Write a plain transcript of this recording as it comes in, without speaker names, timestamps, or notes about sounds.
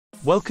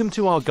Welcome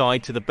to our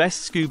guide to the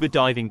best scuba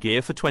diving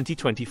gear for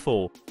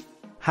 2024.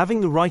 Having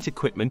the right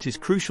equipment is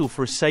crucial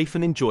for a safe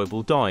and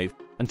enjoyable dive,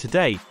 and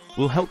today,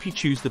 we'll help you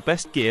choose the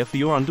best gear for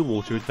your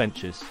underwater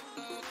adventures.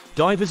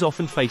 Divers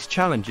often face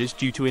challenges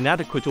due to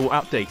inadequate or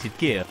outdated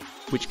gear,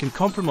 which can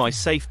compromise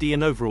safety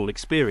and overall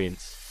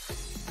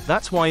experience.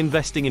 That's why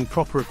investing in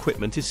proper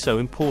equipment is so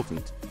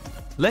important.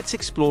 Let's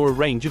explore a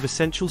range of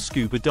essential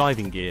scuba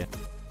diving gear.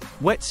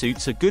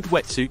 Wetsuits. A good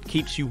wetsuit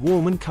keeps you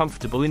warm and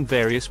comfortable in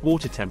various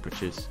water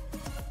temperatures.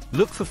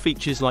 Look for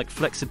features like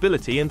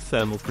flexibility and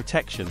thermal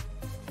protection.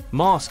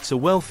 Masks. A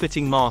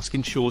well-fitting mask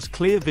ensures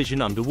clear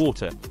vision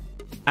underwater.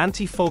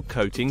 Anti-fog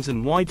coatings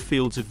and wide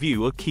fields of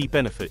view are key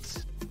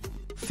benefits.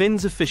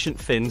 Fins. Efficient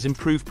fins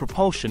improve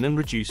propulsion and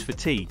reduce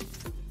fatigue.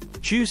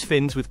 Choose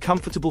fins with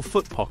comfortable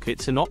foot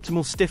pockets and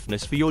optimal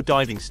stiffness for your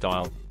diving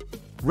style.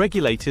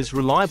 Regulators.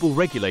 Reliable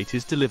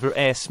regulators deliver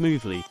air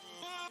smoothly.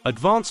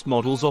 Advanced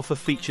models offer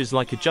features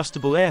like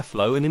adjustable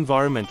airflow and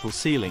environmental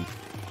sealing.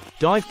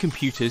 Dive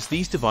computers.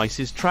 These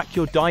devices track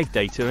your dive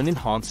data and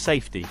enhance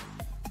safety.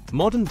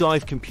 Modern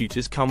dive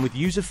computers come with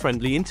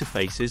user-friendly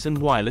interfaces and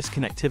wireless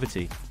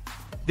connectivity.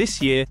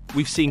 This year,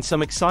 we've seen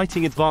some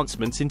exciting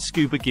advancements in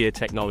scuba gear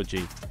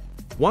technology.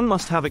 One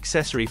must-have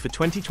accessory for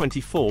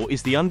 2024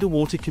 is the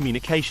underwater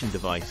communication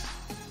device.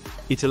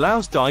 It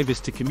allows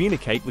divers to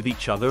communicate with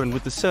each other and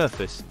with the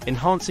surface,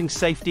 enhancing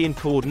safety and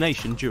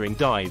coordination during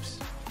dives.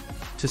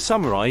 To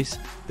summarize,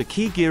 the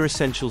key gear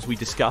essentials we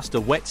discussed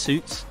are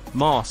wetsuits,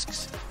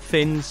 masks,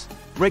 fins,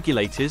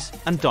 regulators,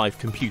 and dive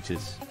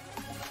computers.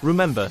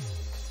 Remember,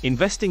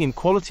 investing in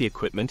quality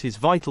equipment is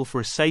vital for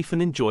a safe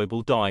and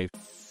enjoyable dive.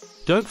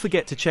 Don't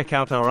forget to check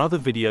out our other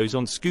videos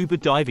on scuba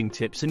diving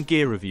tips and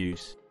gear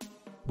reviews.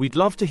 We'd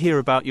love to hear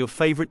about your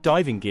favorite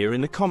diving gear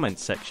in the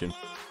comments section.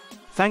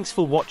 Thanks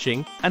for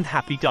watching, and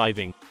happy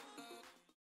diving!